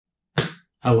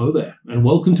Hello there, and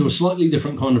welcome to a slightly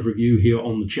different kind of review here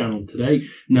on the channel today.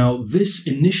 Now, this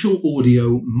initial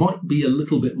audio might be a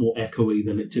little bit more echoey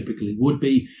than it typically would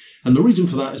be, and the reason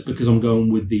for that is because I'm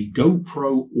going with the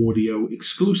GoPro audio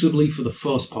exclusively for the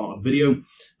first part of the video,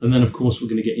 and then of course we're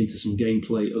going to get into some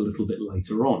gameplay a little bit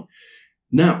later on.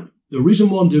 Now, the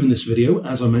reason why I'm doing this video,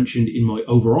 as I mentioned in my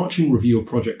overarching review of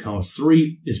Project Cars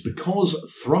 3, is because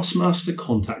THRUSTMASTER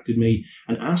contacted me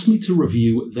and asked me to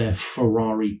review their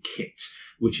Ferrari kit,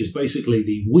 which is basically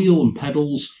the wheel and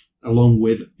pedals, along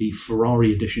with the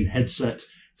Ferrari edition headset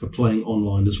for playing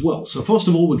online as well. So first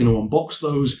of all, we're going to unbox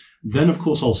those, then of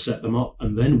course I'll set them up,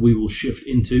 and then we will shift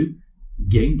into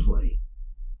gameplay.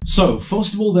 So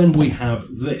first of all then we have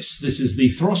this. This is the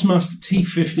THRUSTMASTER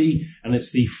T150, and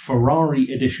it's the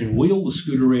Ferrari edition wheel, the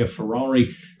Scuderia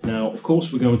Ferrari. Now, of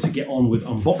course, we're going to get on with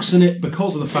unboxing it.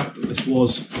 Because of the fact that this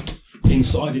was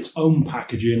inside its own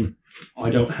packaging,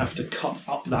 I don't have to cut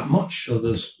up that much, so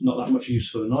there's not that much use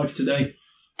for the knife today.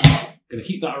 I'm going to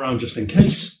keep that around just in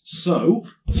case. So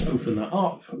let's open that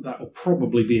up. That will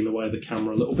probably be in the way of the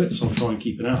camera a little bit, so I'll try and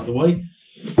keep it out of the way.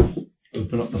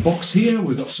 Open up the box here.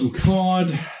 We've got some card.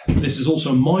 This is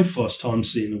also my first time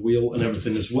seeing the wheel and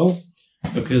everything as well,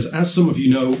 because as some of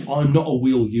you know, I'm not a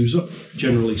wheel user,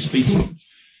 generally speaking.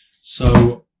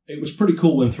 So it was pretty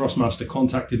cool when THRUSTMASTER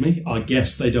contacted me. I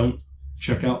guess they don't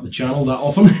check out the channel that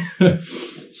often.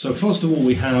 So first of all,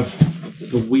 we have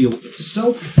the wheel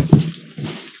itself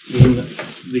in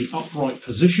the upright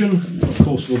position. Of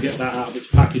course, we'll get that out of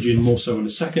its packaging more so in a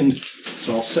second.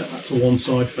 So I'll set that to one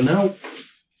side for now.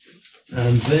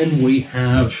 And then we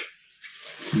have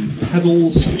the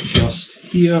pedals just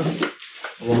here,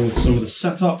 along with some of the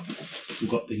setup. We've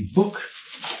got the book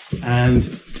and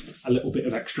a little bit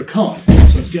of extra card.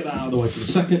 So let's get that out of the way for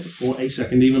a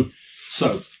second even.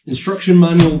 So, instruction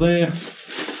manual there,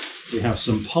 we have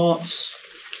some parts,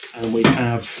 and we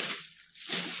have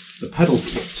the pedal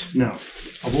kit. Now,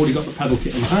 I've already got the pedal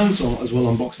kit in my hand, so I might as well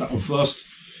unbox that one first.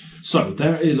 So,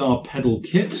 there is our pedal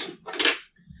kit.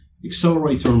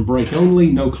 Accelerator and brake only,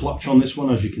 no clutch on this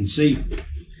one, as you can see.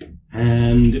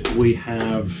 And we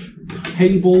have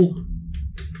cable.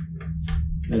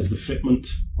 There's the fitment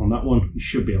on that one. You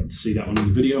should be able to see that one in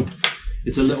the video.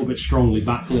 It's a little bit strongly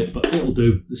backlit, but it'll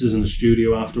do. This isn't a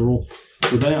studio after all.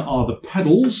 So there are the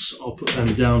pedals. I'll put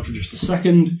them down for just a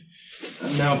second.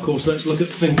 And now, of course, let's look at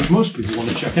the thing which most people want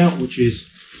to check out, which is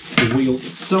the wheel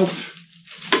itself.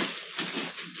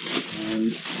 And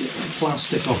get the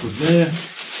plastic off of there.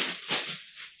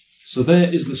 So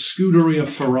there is the Scuderia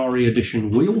Ferrari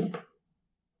edition wheel,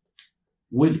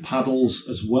 with paddles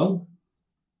as well.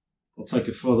 I'll take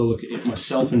a further look at it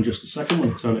myself in just a second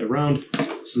when I turn it around.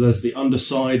 So there's the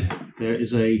underside. There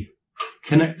is a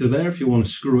connector there if you want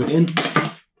to screw it in.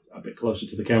 A bit closer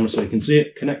to the camera so you can see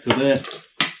it. Connector there.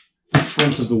 The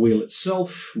front of the wheel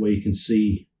itself, where you can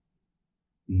see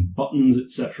the buttons,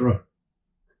 etc.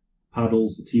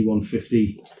 Paddles, the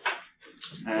T150.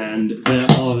 And there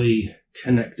are the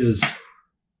connectors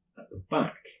at the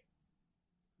back,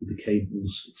 with the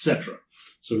cables, etc.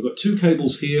 So we've got two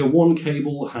cables here. One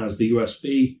cable has the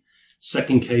USB,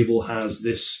 second cable has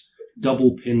this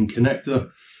double pin connector.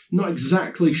 Not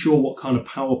exactly sure what kind of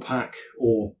power pack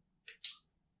or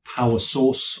power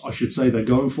source, I should say, they're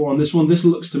going for on this one. This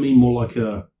looks to me more like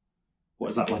a, what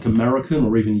is that, like American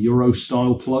or even Euro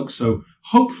style plug. So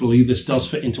hopefully this does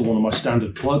fit into one of my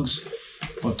standard plugs.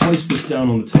 I'll place this down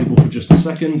on the table for just a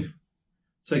second.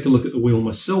 Take a look at the wheel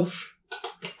myself.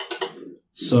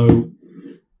 So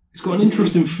it's got an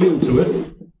interesting feel to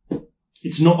it.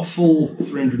 It's not a full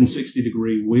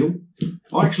 360-degree wheel.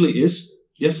 Oh, actually, it is.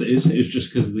 Yes, it is. It is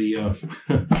just because of the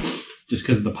just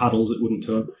because of the paddles, it wouldn't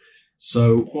turn.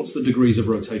 So, what's the degrees of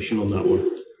rotation on that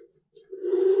one?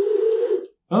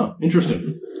 Oh,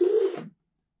 interesting.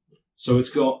 So it's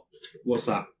got, what's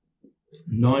that?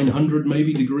 900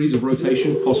 maybe degrees of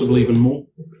rotation, possibly even more.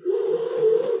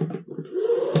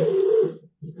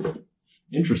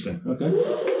 Interesting, okay.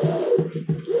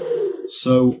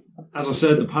 So, as I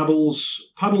said, the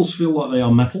paddles feel like they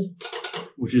are metal,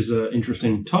 which is an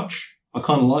interesting touch. I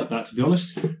kind of like that, to be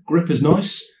honest. Grip is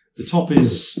nice. The top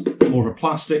is more of a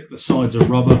plastic. The sides are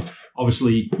rubber.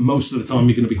 Obviously, most of the time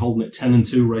you're going to be holding it 10 and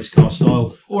 2 race car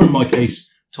style, or in my case,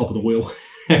 top of the wheel.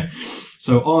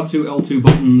 So R2, L2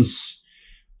 buttons,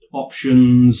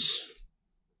 options.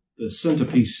 The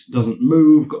centerpiece doesn't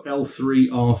move. Got L3,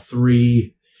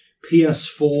 R3.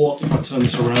 PS4, if I turn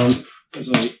this around, as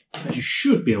you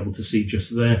should be able to see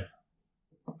just there,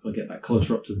 if I get that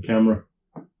closer up to the camera,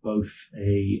 both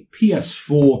a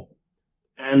PS4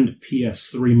 and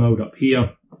PS3 mode up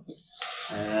here.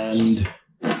 And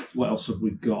what else have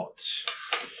we got?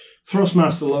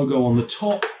 THRUSTMASTER logo on the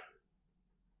top.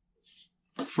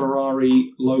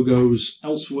 Ferrari logos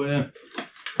elsewhere.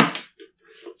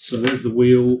 So there's the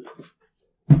wheel.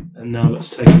 And now let's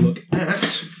take a look at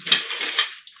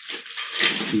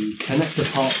the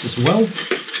connector parts as well.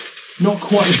 Not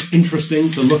quite as interesting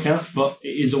to look at, but it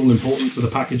is all important to the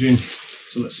packaging.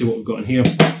 So let's see what we've got in here.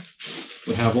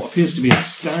 We have what appears to be a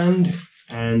stand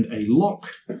and a lock.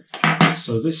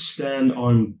 So this stand,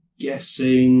 I'm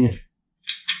guessing...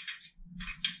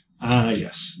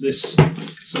 yes, this...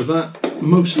 So that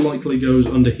most likely goes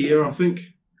under here, I think.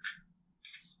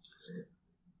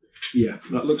 Yeah,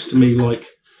 that looks to me like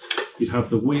you'd have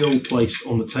the wheel placed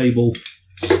on the table,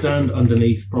 stand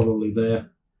underneath, probably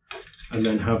there, and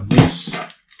then have this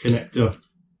connector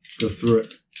go through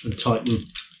it and tighten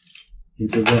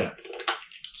into there.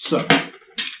 So,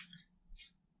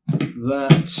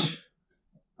 that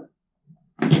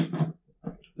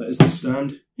is the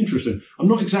stand. Interesting. I'm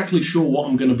not exactly sure what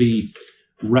I'm going to be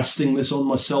resting this on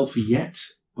myself yet,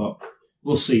 but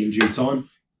we'll see in due time.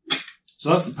 So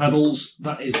that's the pedals,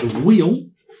 that is the wheel.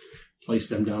 Place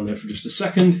them down there for just a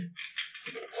second.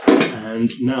 And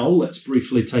now let's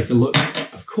briefly take a look,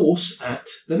 of course, at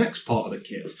the next part of the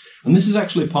kit. And this is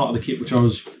actually a part of the kit which I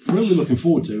was really looking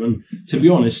forward to, and to be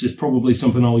honest, is probably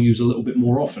something I'll use a little bit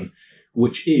more often,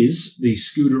 which is the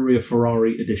Scuderia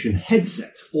Ferrari Edition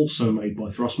headset, also made by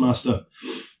THRUSTMASTER.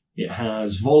 It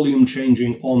has volume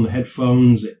changing on the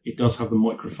headphones. It does have the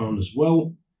microphone as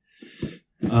well.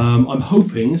 I'm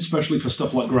hoping, especially for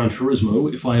stuff like Gran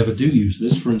Turismo, if I ever do use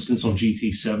this, for instance on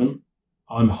GT7,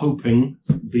 I'm hoping,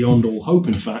 beyond all hope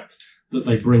in fact, that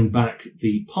they bring back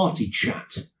the party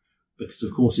chat. Because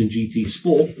of course in GT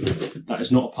Sport, that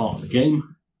is not a part of the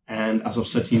game. And as I've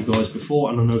said to you guys before,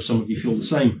 and I know some of you feel the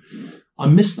same, I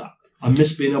miss that. I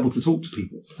miss being able to talk to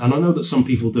people. And I know that some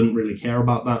people didn't really care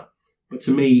about that, but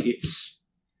to me it's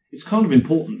kind of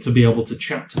important to be able to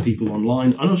chat to people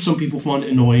online. I know some people find it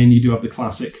annoying. You do have the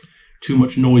classic too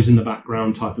much noise in the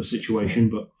background type of situation,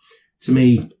 but to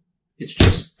me, it's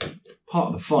just part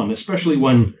of the fun, especially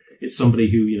when it's somebody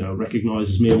who, you know,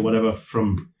 recognizes me or whatever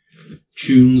from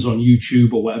tunes on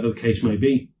YouTube or whatever the case may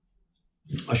be.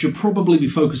 I should probably be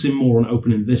focusing more on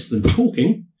opening this than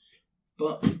talking,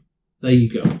 but there you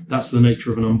go. That's the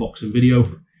nature of an unboxing video,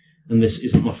 and this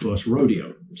isn't my first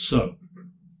rodeo. So,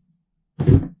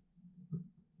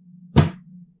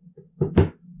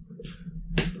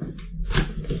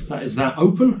 that is that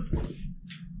open.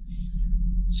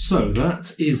 So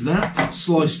that is that,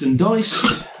 sliced and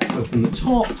diced. Open the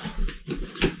top,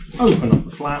 open up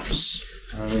the flaps,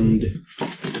 and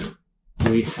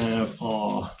we have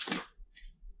our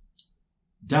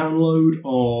download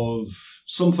of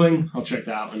something. I'll check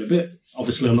that out in a bit.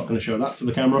 Obviously, I'm not going to show that to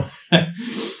the camera.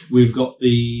 We've got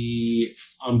the,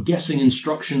 I'm guessing,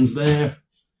 instructions there.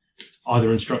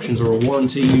 Either instructions or a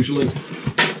warranty, usually.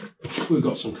 We've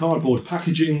got some cardboard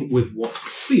packaging with what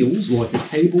feels like a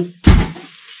cable.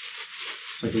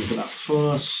 Take a look at that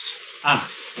first.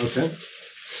 Okay.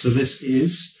 So this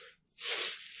is,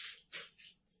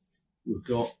 we've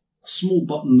got a small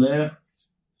button there.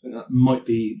 I think that might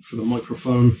be for the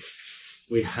microphone.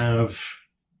 We have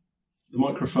the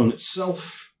microphone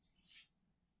itself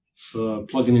for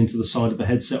plugging into the side of the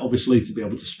headset, obviously, to be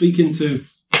able to speak into.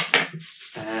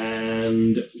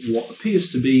 And what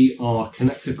appears to be our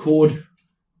connector cord,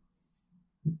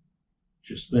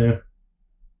 just there.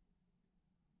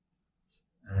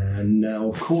 And now,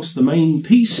 of course, the main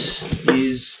piece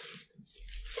is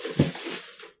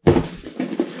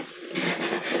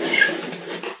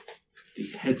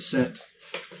the headset.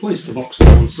 Place the box to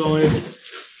one side.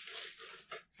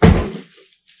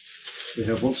 We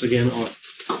have, once again, our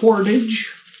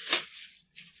cordage.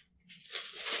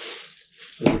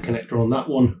 There's a connector on that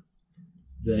one.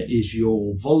 There is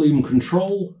your volume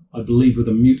control, I believe with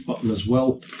a mute button as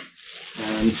well.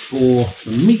 And for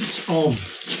the meat of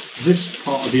this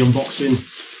part of the unboxing,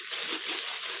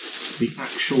 the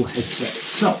actual headset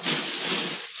itself,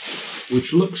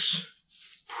 which looks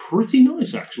pretty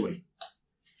nice actually.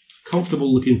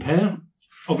 Comfortable looking pair.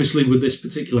 Obviously with this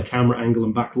particular camera angle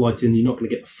and backlighting, you're not going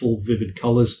to get the full vivid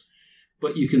colours,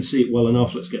 but you can see it well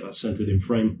enough. Let's get that centered in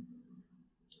frame.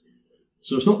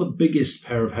 So it's not the biggest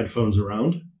pair of headphones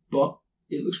around, but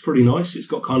it looks pretty nice. It's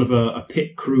got kind of a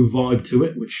pit crew vibe to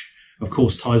it, which of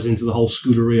course ties into the whole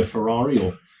Scuderia Ferrari,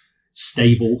 or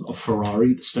stable of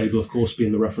Ferrari. The stable, of course,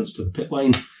 being the reference to the pit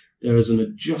lane. There is an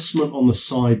adjustment on the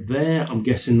side there. I'm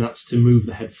guessing that's to move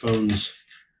the headphones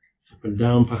up and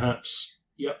down, perhaps.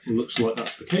 Yep, it looks like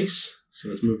that's the case. So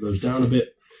let's move those down a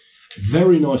bit.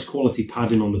 Very nice quality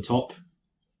padding on the top.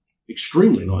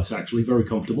 Extremely nice, actually. Very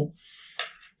comfortable.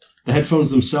 The headphones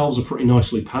themselves are pretty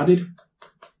nicely padded.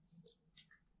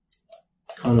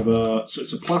 So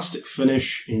it's a plastic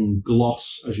finish in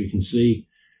gloss, as you can see.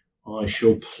 I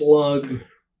shall plug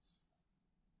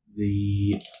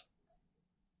the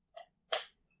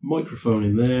microphone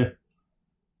in there.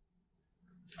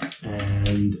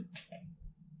 And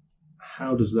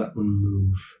how does that one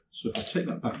move? So if I take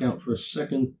that back out for a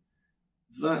second,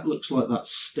 that looks like that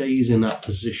stays in that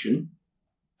position.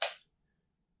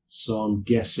 So I'm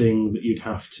guessing that you'd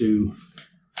have to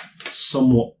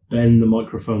somewhat bend the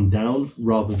microphone down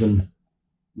rather than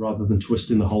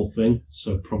twisting the whole thing.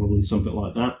 So probably something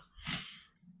like that.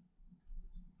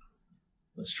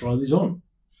 Let's try these on.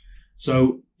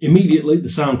 So immediately the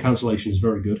sound cancellation is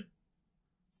very good.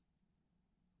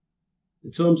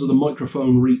 In terms of the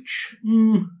microphone reach,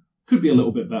 could be a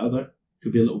little bit better though.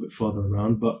 Could be a little bit further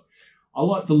around, but I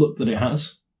like the look that it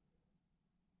has.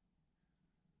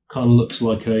 Kind of looks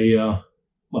like a,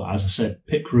 well, as I said,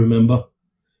 pit crew member.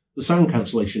 The sound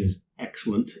cancellation is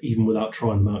excellent, even without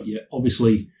trying them out yet.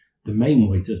 Obviously, the main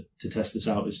way to test this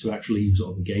out is to actually use it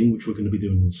on the game, which we're going to be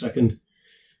doing in a second.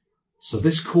 So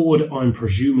this cord, I'm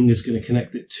presuming, is going to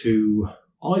connect it to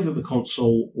either the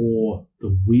console or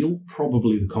the wheel,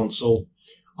 probably the console.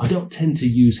 I don't tend to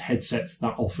use headsets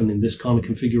that often in this kind of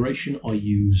configuration. I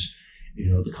use,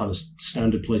 the kind of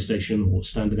standard PlayStation or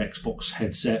standard Xbox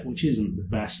headset, which isn't the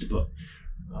best, but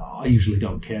I usually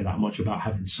don't care that much about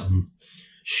having some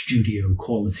studio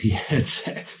quality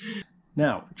headset.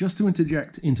 Now, just to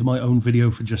interject into my own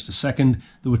video for just a second,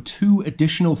 there were two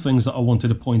additional things that I wanted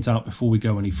to point out before we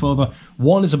go any further.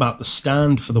 One is about the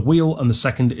stand for the wheel, and the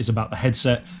second is about the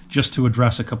headset, just to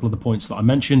address a couple of the points that I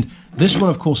mentioned. This one,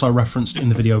 of course, I referenced in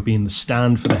the video being the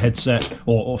stand for the headset,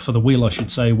 or for the wheel, I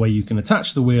should say, where you can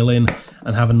attach the wheel in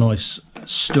and have a nice,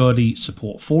 sturdy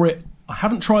support for it. I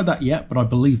haven't tried that yet, but I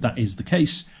believe that is the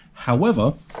case.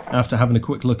 However, after having a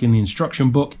quick look in the instruction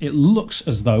book, it looks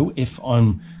as though, if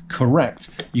I'm correct,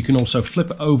 you can also flip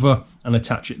it over and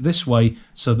attach it this way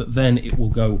so that then it will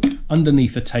go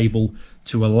underneath a table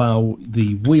to allow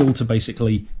the wheel to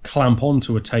basically clamp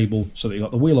onto a table so that you've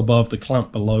got the wheel above, the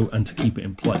clamp below, and to keep it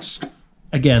in place.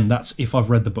 Again, that's if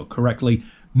I've read the book correctly.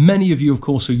 Many of you, of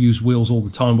course, who use wheels all the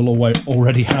time will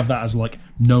already have that as like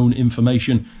known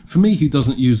information. For me, who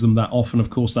doesn't use them that often,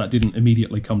 of course, that didn't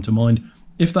immediately come to mind.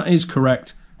 If that is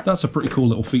correct, that's a pretty cool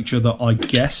little feature that I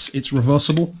guess it's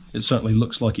reversible. It certainly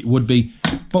looks like it would be,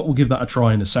 but we'll give that a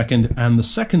try in a second. And the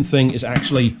second thing is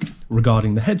actually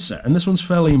regarding the headset. And this one's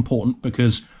fairly important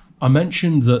because I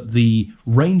mentioned that the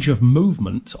range of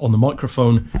movement on the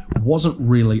microphone wasn't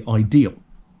really ideal.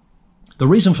 The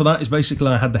reason for that is basically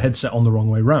I had the headset on the wrong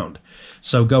way round.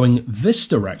 So going this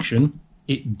direction,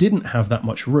 it didn't have that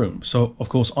much room. So, of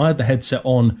course, I had the headset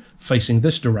on facing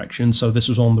this direction, so this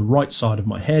was on the right side of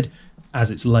my head, as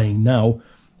it's laying now.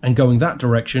 And going that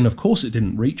direction, of course it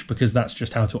didn't reach, because that's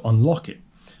just how to unlock it.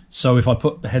 So if I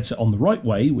put the headset on the right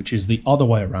way, which is the other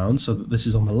way around, so that this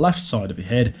is on the left side of your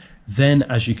head, then,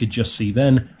 as you could just see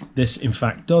then, this, in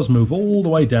fact, does move all the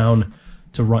way down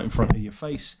to right in front of your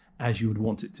face, as you would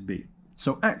want it to be.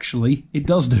 So actually, it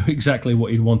does do exactly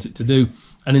what you'd want it to do.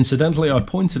 And incidentally, I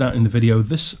pointed out in the video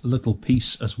this little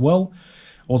piece as well.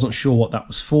 I wasn't sure what that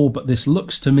was for, but this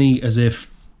looks to me as if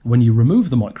when you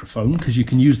remove the microphone, because you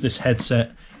can use this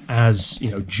headset as,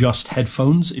 just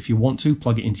headphones if you want to,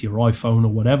 plug it into your iPhone or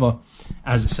whatever,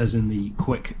 as it says in the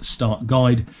quick start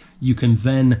guide, you can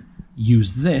then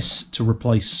use this to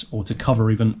replace or to cover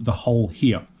even the hole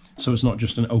here. So it's not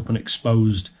just an open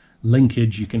exposed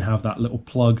linkage, you can have that little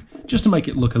plug just to make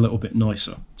it look a little bit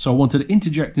nicer. So I wanted to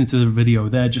interject into the video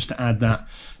there just to add that.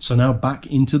 So now back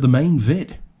into the main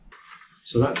vid.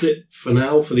 So that's it for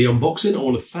now for the unboxing. I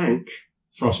want to thank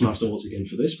THRUSTMASTER once again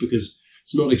for this, because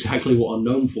it's not exactly what I'm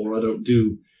known for. I don't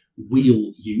do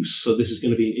wheel use, so this is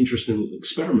going to be an interesting little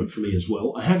experiment for me as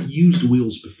well. I have used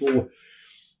wheels before,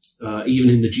 even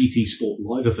in the GT Sport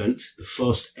live event, the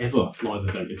first ever live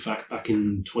event, in fact, back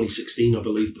in 2016, I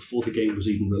believe, before the game was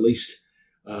even released.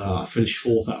 I finished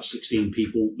 4th out of 16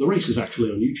 people. The race is actually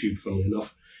on YouTube, funnily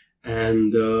enough.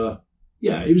 And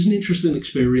yeah, it was an interesting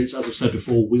experience. As I've said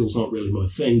before, wheels aren't really my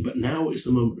thing, but now is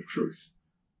the moment of truth.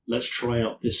 Let's try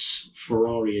out this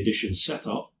Ferrari edition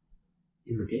setup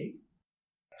in the game.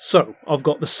 So, I've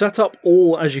got the setup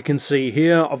all as you can see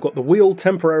here. I've got the wheel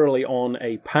temporarily on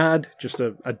a pad, just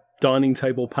a dining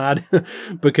table pad,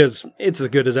 because it's as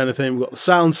good as anything. We've got the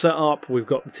sound set up, we've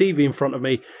got the TV in front of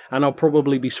me, and I'll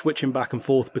probably be switching back and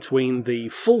forth between the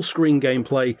full screen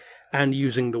gameplay and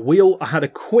using the wheel. I had a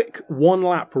quick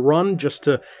 1-lap run just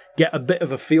to get a bit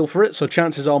of a feel for it, so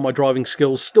chances are my driving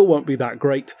skills still won't be that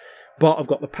great. but I've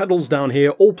got the pedals down here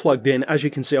all plugged in. As you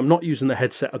can see, I'm not using the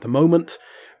headset at the moment.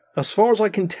 As far as I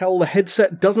can tell, the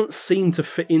headset doesn't seem to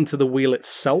fit into the wheel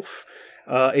itself.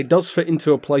 It does fit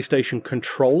into a PlayStation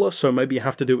controller, so maybe you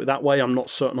have to do it that way. I'm not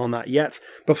certain on that yet.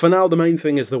 But for now, the main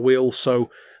thing is the wheel, so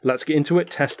let's get into it,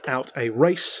 test out a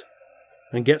race,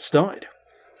 and get started.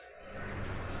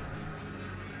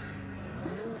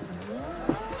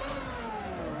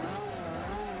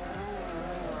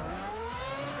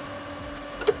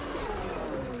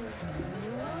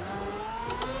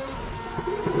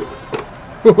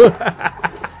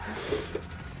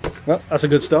 Well, that's a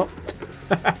good start.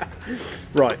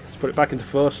 Right, let's put it back into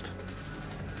first.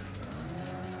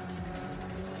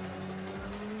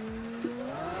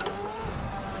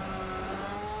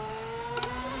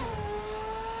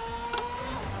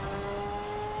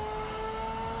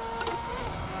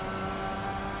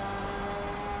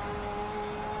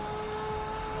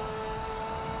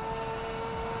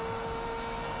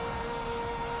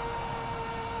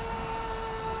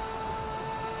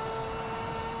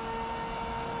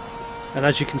 And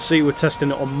as you can see, we're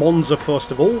testing it on Monza first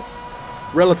of all.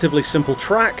 Relatively simple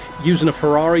track, using a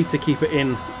Ferrari to keep it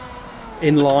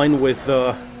in line with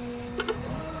the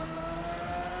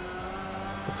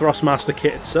THRUSTMASTER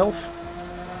kit itself.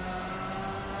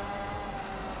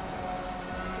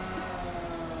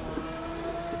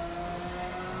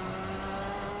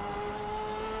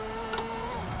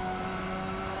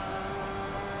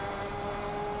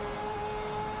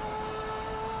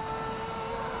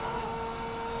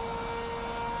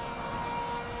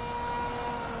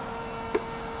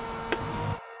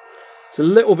 It's a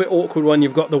little bit awkward when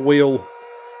you've got the wheel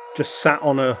just sat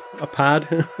on a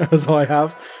pad, as I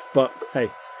have, but hey,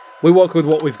 we work with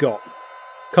what we've got.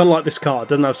 Kind of like this car, it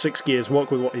doesn't have 6 gears, work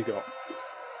with what you've got.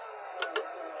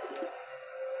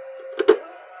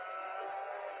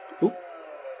 Oop.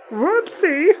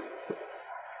 Whoopsie!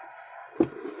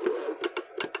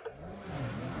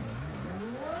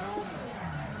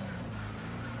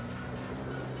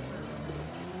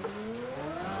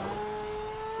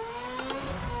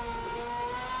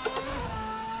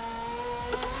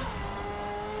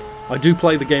 I do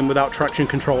play the game without traction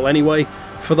control anyway.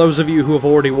 For those of you who have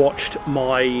already watched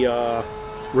my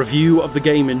review of the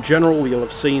game in general, you'll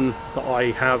have seen that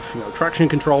I have, traction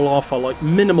control off. I like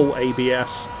minimal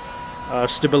ABS,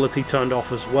 stability turned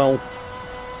off as well.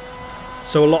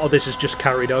 So a lot of this is just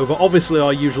carried over. Obviously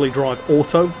I usually drive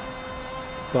auto,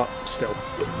 but still.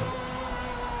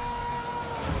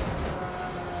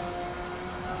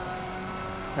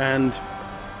 And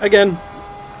again,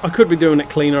 I could be doing it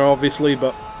cleaner obviously,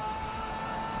 but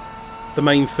the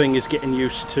main thing is getting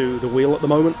used to the wheel at the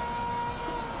moment.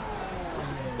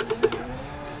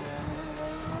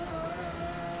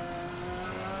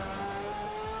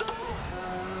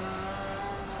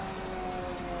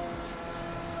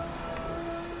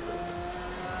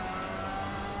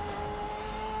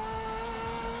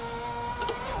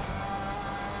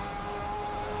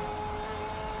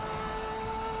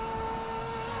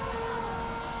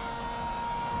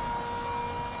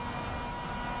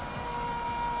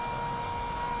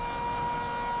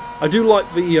 I do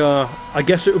like the, I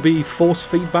guess it would be force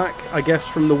feedback, I guess,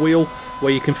 from the wheel,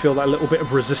 where you can feel that little bit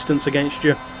of resistance against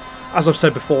you. As I've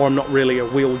said before, I'm not really a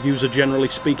wheel user generally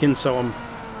speaking, so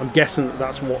I'm guessing that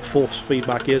that's what force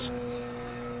feedback is.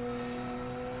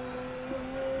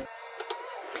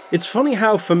 It's funny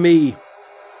how, for me,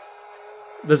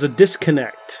 there's a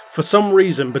disconnect, for some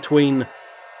reason, between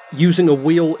using a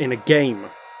wheel in a game,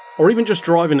 or even just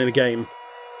driving in a game,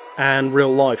 and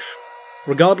real life.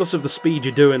 Regardless of the speed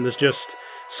you're doing, there's just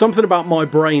something about my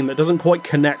brain that doesn't quite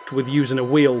connect with using a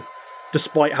wheel,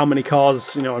 despite how many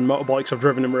cars, and motorbikes I've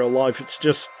driven in real life. It's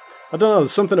just, I don't know,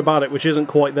 there's something about it which isn't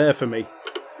quite there for me.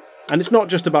 And it's not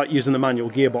just about using the manual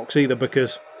gearbox either,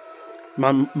 because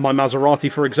my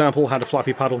Maserati, for example, had a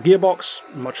flappy paddle gearbox,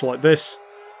 much like this.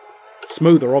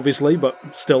 Smoother, obviously,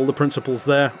 but still, the principle's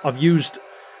there. I've used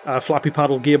a flappy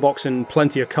paddle gearbox in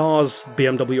plenty of cars,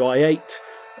 BMW i8,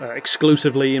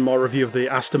 exclusively in my review of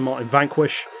the Aston Martin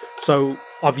Vanquish. So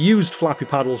I've used flappy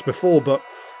paddles before, but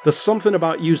there's something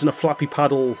about using a flappy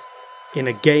paddle in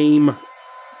a game.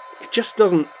 It just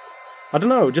doesn't, I don't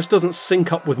know, it just doesn't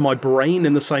sync up with my brain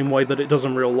in the same way that it does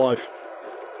in real life.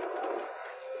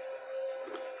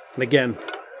 And again,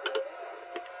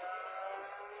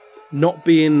 not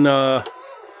being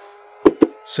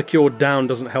secured down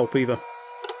doesn't help either.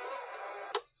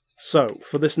 So,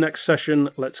 for this next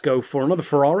session, let's go for another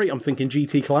Ferrari. I'm thinking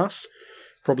GT class,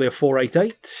 probably a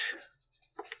 488. So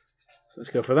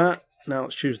let's go for that. Now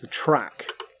let's choose the track.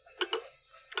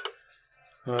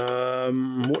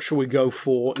 What shall we go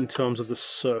for in terms of the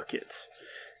circuit?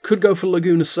 Could go for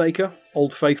Laguna Seca,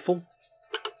 Old Faithful.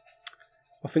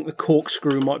 I think the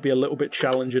corkscrew might be a little bit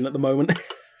challenging at the moment.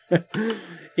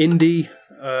 Indy,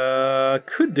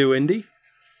 could do Indy.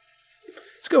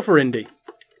 Let's go for Indy.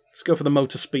 Let's go for the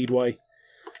Motor Speedway.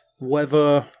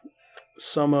 Weather,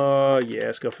 summer, yeah,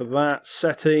 let's go for that.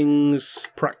 Settings,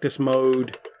 practice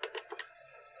mode.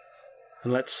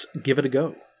 And let's give it a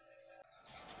go.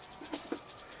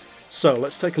 So,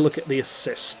 let's take a look at the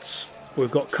assists.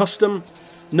 We've got custom,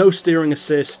 no steering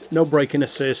assist, no braking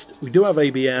assist. We do have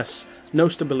ABS, no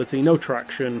stability, no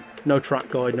traction, no track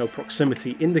guide, no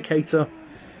proximity indicator.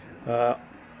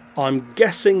 I'm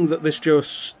guessing that this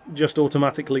just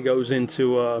automatically goes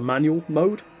into manual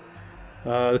mode.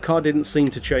 The car didn't seem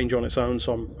to change on its own,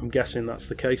 so I'm guessing that's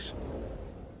the case.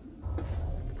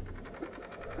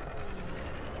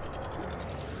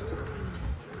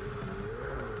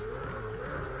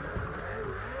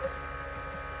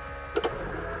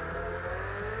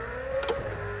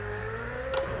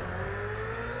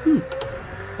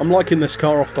 I'm liking this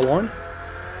car off the line.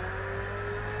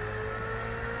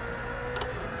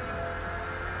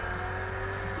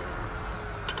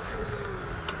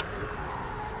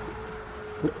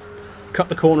 Cut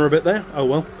the corner a bit there. Oh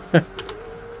well.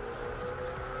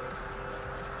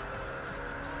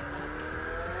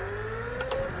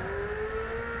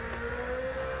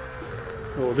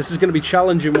 Oh, this is going to be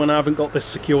challenging when I haven't got this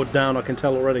secured down, I can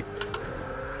tell already.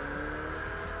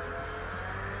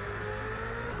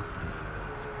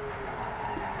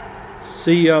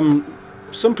 See,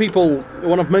 some people,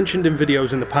 when I've mentioned in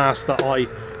videos in the past that I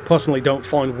personally don't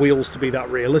find wheels to be that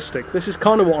realistic, this is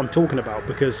kind of what I'm talking about,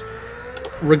 because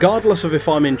regardless of if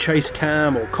I'm in chase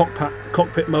cam or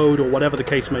cockpit mode or whatever the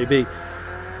case may be,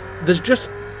 there's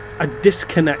just a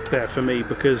disconnect there for me,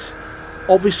 because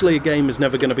obviously a game is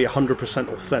never going to be 100%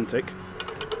 authentic,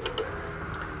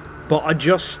 but I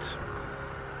just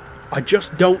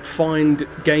don't find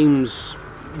games,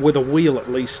 with a wheel at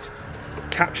least,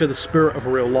 capture the spirit of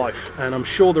real life. And I'm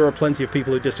sure there are plenty of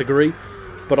people who disagree,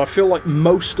 but I feel like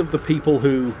most of the people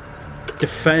who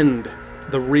defend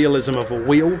the realism of a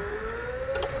wheel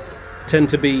tend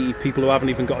to be people who haven't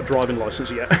even got a driving license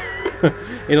yet.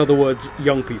 In other words,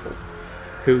 young people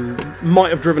who might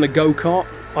have driven a go-kart.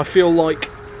 I feel like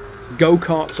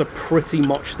go-karts are pretty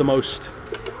much the most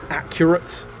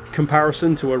accurate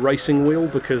comparison to a racing wheel,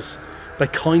 because they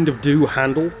kind of do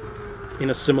handle in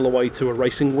a similar way to a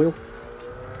racing wheel.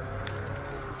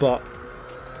 But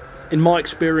in my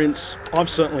experience,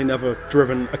 I've certainly never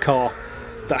driven a car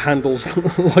that handles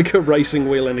like a racing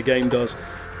wheel in a game does,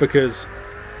 because,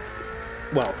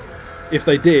 well, if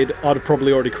they did, I'd have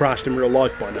probably already crashed in real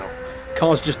life by now.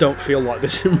 Cars just don't feel like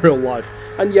this in real life.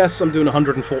 And yes, I'm doing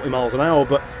 140 miles an hour,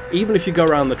 but even if you go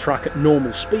around the track at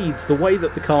normal speeds, the way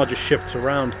that the car just shifts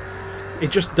around,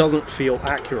 it just doesn't feel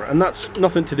accurate. And that's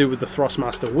nothing to do with the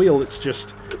THRUSTMASTER wheel, it's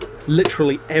just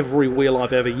literally every wheel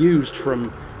I've ever used,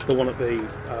 from the one at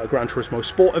the Gran Turismo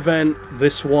Sport event,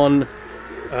 this one,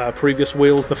 previous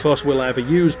wheels, the first wheel I ever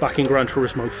used back in Gran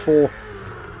Turismo 4.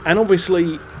 And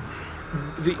obviously,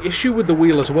 the issue with the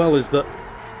wheel as well is that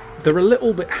they're a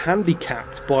little bit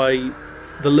handicapped by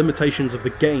the limitations of the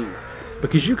game,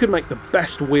 because you can make the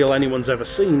best wheel anyone's ever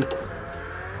seen,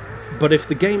 but if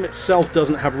the game itself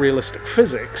doesn't have realistic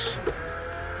physics,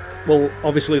 well,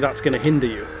 obviously that's going to hinder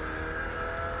you.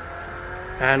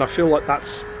 And I feel like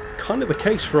that's kind of the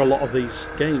case for a lot of these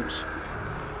games.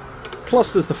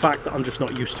 Plus there's the fact that I'm just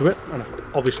not used to it, and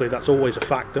obviously that's always a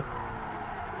factor.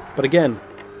 But again,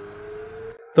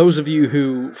 those of you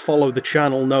who follow the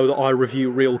channel know that I review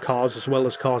real cars as well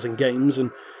as cars in games, and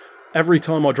every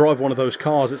time I drive one of those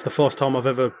cars, it's the first time I've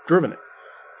ever driven it.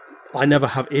 I never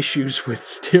have issues with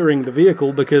steering the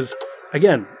vehicle because,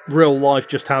 again, real life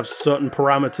just has certain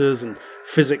parameters and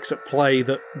physics at play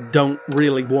that don't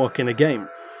really work in a game.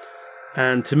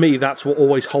 And to me, that's what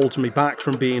always holds me back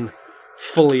from being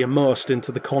fully immersed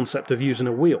into the concept of using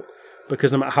a wheel.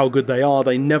 Because no matter how good they are,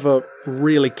 they never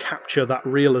really capture that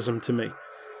realism to me.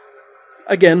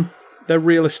 Again, they're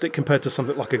realistic compared to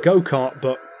something like a go-kart,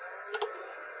 but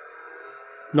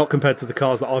not compared to the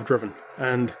cars that I've driven.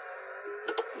 And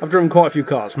I've driven quite a few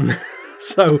cars.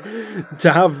 So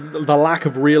to have the lack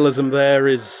of realism there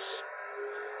is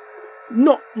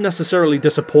not necessarily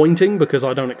disappointing, because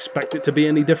I don't expect it to be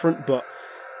any different, but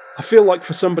I feel like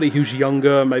for somebody who's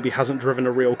younger, maybe hasn't driven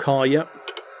a real car yet,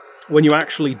 when you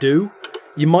actually do,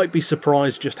 you might be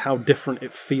surprised just how different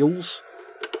it feels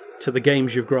to the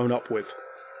games you've grown up with.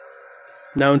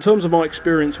 Now, in terms of my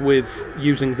experience with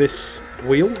using this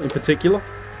wheel in particular,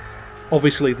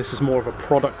 obviously this is more of a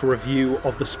product review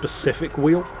of the specific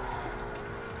wheel,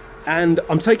 and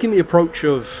I'm taking the approach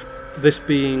of this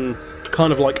being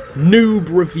kind of like noob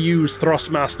reviews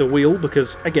Thrustmaster wheel,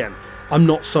 because again, I'm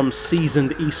not some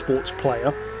seasoned esports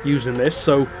player using this,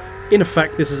 so in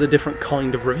effect this is a different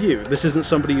kind of review. This isn't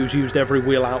somebody who's used every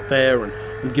wheel out there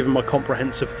and given my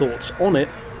comprehensive thoughts on it.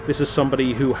 This is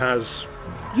somebody who has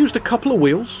used a couple of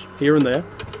wheels here and there,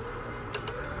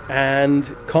 and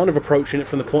kind of approaching it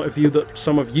from the point of view that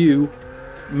some of you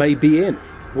may be in,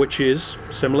 which is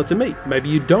similar to me. Maybe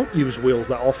you don't use wheels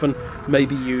that often,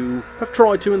 maybe you have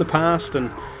tried to in the past and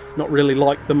not really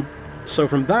liked them. So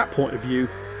from that point of view,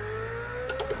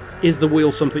 is the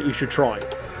wheel something you should try?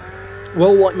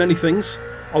 Well, like many things,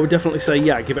 I would definitely say,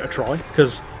 yeah, give it a try,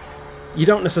 because you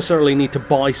don't necessarily need to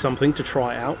buy something to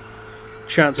try it out.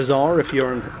 Chances are, if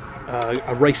you're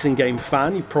a racing game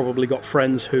fan, you've probably got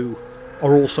friends who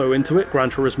are also into it,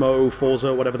 Gran Turismo,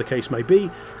 Forza, whatever the case may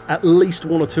be. At least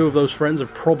one or two of those friends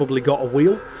have probably got a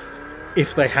wheel.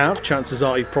 If they have, chances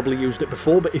are you've probably used it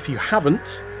before, but if you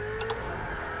haven't,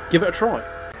 give it a try.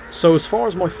 So as far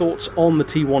as my thoughts on the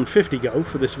T150 go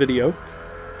for this video,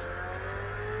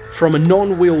 from a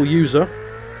non-wheel user,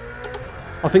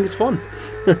 I think it's fun.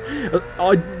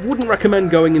 I wouldn't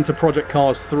recommend going into Project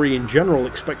Cars 3 in general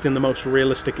expecting the most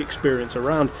realistic experience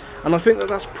around, and I think that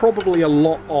that's probably a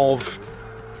lot of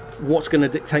what's going to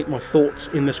dictate my thoughts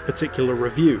in this particular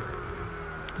review.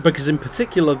 Because in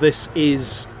particular this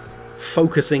is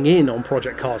focusing in on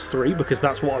Project Cars 3, because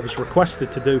that's what I was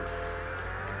requested to do.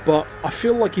 But I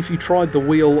feel like if you tried the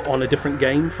wheel on a different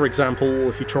game, for example,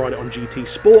 if you tried it on GT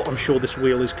Sport, I'm sure this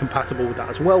wheel is compatible with that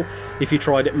as well. If you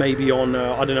tried it maybe on,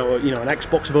 I don't know, an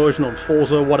Xbox version, on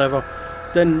Forza, whatever,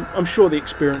 then I'm sure the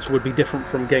experience would be different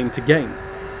from game to game.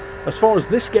 As far as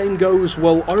this game goes,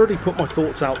 well, I already put my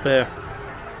thoughts out there.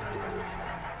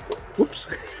 Whoops.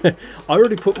 I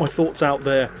already put my thoughts out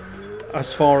there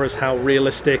as far as how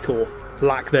realistic or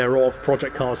lack thereof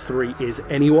Project Cars 3 is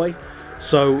anyway.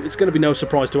 So it's going to be no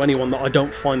surprise to anyone that I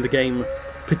don't find the game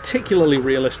particularly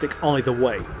realistic either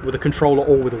way, with a controller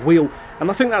or with a wheel.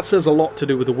 And I think that says a lot to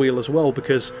do with the wheel as well,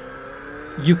 because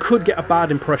you could get a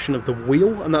bad impression of the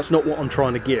wheel, and that's not what I'm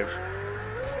trying to give.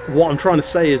 What I'm trying to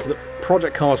say is that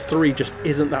Project Cars 3 just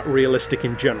isn't that realistic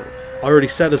in general. I already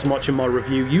said as much in my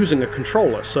review using a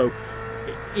controller, so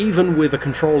even with a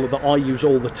controller that I use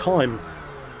all the time,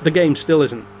 the game still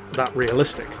isn't that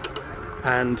realistic.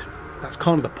 And that's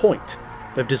kind of the point.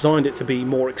 They've designed it to be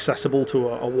more accessible to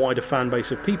a wider fan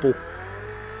base of people.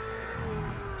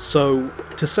 So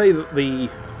to say that the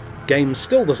game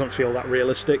still doesn't feel that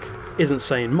realistic isn't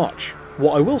saying much.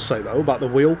 What I will say though about the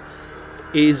wheel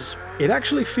is it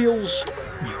actually feels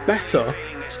better.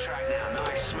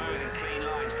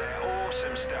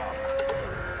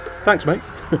 Thanks, mate.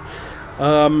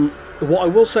 What I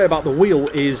will say about the wheel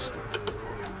is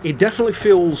it definitely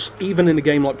feels, even in a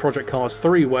game like Project Cars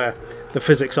 3 where the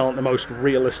physics aren't the most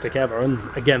realistic ever, and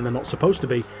again they're not supposed to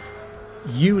be,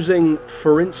 using,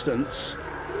 for instance,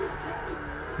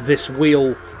 this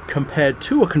wheel compared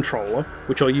to a controller,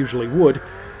 which I usually would,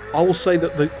 I will say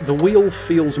that the wheel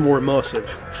feels more immersive,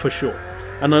 for sure.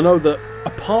 And I know that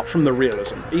apart from the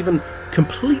realism, even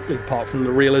completely apart from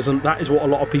the realism, that is what a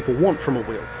lot of people want from a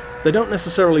wheel. They don't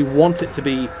necessarily want it to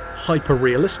be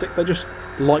hyper-realistic, they just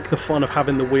like the fun of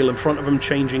having the wheel in front of them,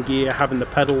 changing gear, having the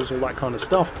pedals, all that kind of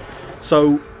stuff.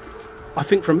 So I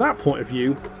think from that point of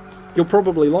view, you'll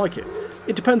probably like it.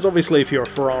 It depends obviously if you're a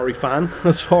Ferrari fan,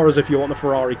 as far as if you want the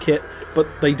Ferrari kit, but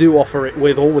they do offer it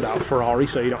with or without Ferrari,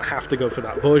 so you don't have to go for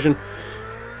that version.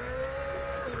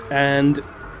 And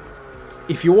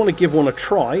if you want to give one a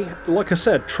try, like I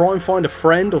said, try and find a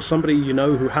friend or somebody you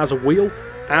know who has a wheel.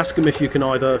 Ask them if you can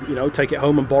either, take it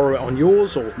home and borrow it on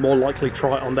yours, or more likely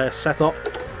try it on their setup,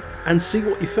 and see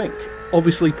what you think.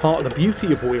 Obviously, part of the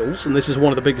beauty of wheels, and this is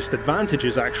one of the biggest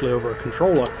advantages actually over a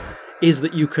controller, is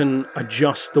that you can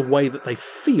adjust the way that they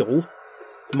feel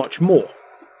much more.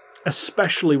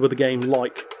 Especially with a game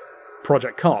like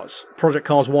Project Cars. Project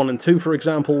Cars 1 and 2, for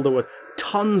example, there were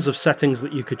tons of settings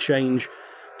that you could change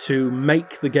to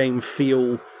make the game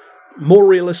feel more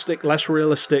realistic, less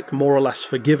realistic, more or less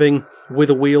forgiving with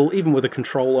a wheel, even with a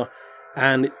controller,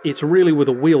 and it's really with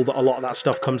a wheel that a lot of that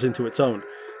stuff comes into its own.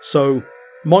 So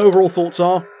my overall thoughts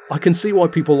are, I can see why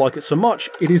people like it so much.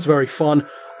 It is very fun.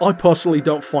 I personally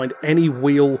don't find any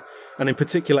wheel, and in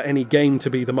particular any game, to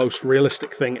be the most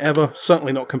realistic thing ever,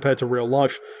 certainly not compared to real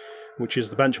life, which is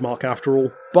the benchmark after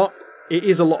all, but it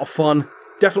is a lot of fun.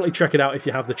 Definitely check it out if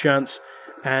you have the chance.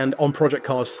 And on Project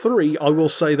Cars 3, I will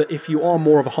say that if you are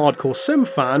more of a hardcore sim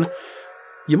fan,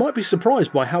 you might be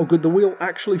surprised by how good the wheel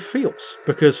actually feels.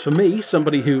 Because for me,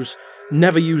 somebody who's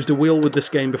never used a wheel with this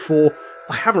game before,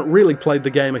 I haven't really played the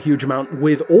game a huge amount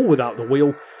with or without the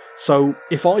wheel. So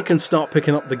if I can start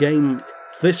picking up the game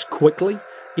this quickly,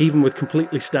 even with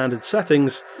completely standard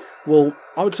settings, well,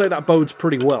 I would say that bodes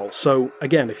pretty well. So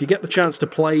again, if you get the chance to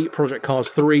play Project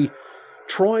Cars 3,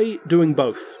 try doing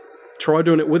both. Try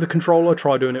doing it with a controller,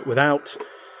 try doing it without,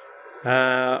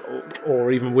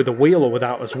 or even with a wheel or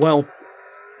without as well,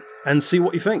 and see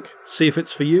what you think. See if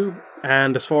it's for you.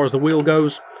 And as far as the wheel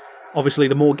goes, obviously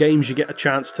the more games you get a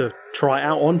chance to try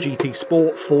out on, GT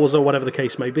Sport, Forza, whatever the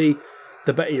case may be,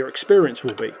 the better your experience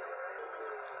will be.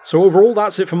 So overall,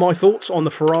 that's it for my thoughts on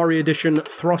the Ferrari edition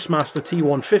THRUSTMASTER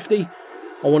T150.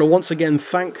 I want to once again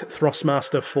thank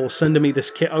THRUSTMASTER for sending me this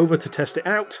kit over to test it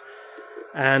out.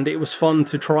 And it was fun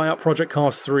to try out Project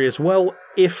Cars 3 as well.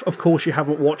 If, of course, you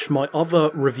haven't watched my other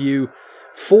review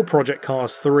for Project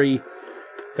Cars 3,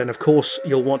 then of course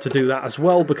you'll want to do that as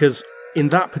well, because in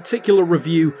that particular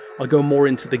review I go more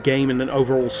into the game in an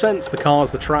overall sense, the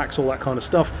cars, the tracks, all that kind of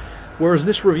stuff, whereas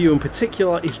this review in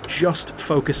particular is just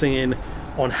focusing in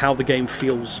on how the game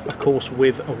feels, of course,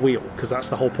 with a wheel, because that's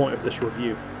the whole point of this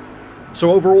review.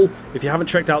 So overall, if you haven't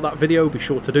checked out that video, be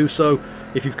sure to do so.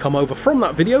 If you've come over from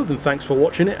that video, then thanks for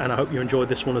watching it, and I hope you enjoyed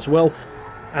this one as well.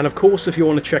 And of course, if you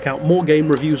want to check out more game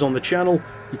reviews on the channel,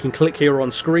 you can click here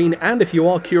on screen. And if you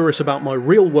are curious about my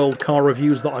real-world car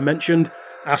reviews that I mentioned,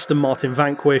 Aston Martin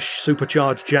Vanquish,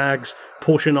 supercharged Jags,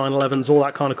 Porsche 911s, all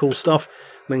that kind of cool stuff,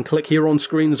 then click here on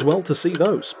screen as well to see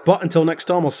those. But until next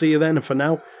time, I'll see you then, and for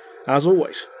now, as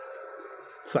always,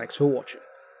 thanks for watching.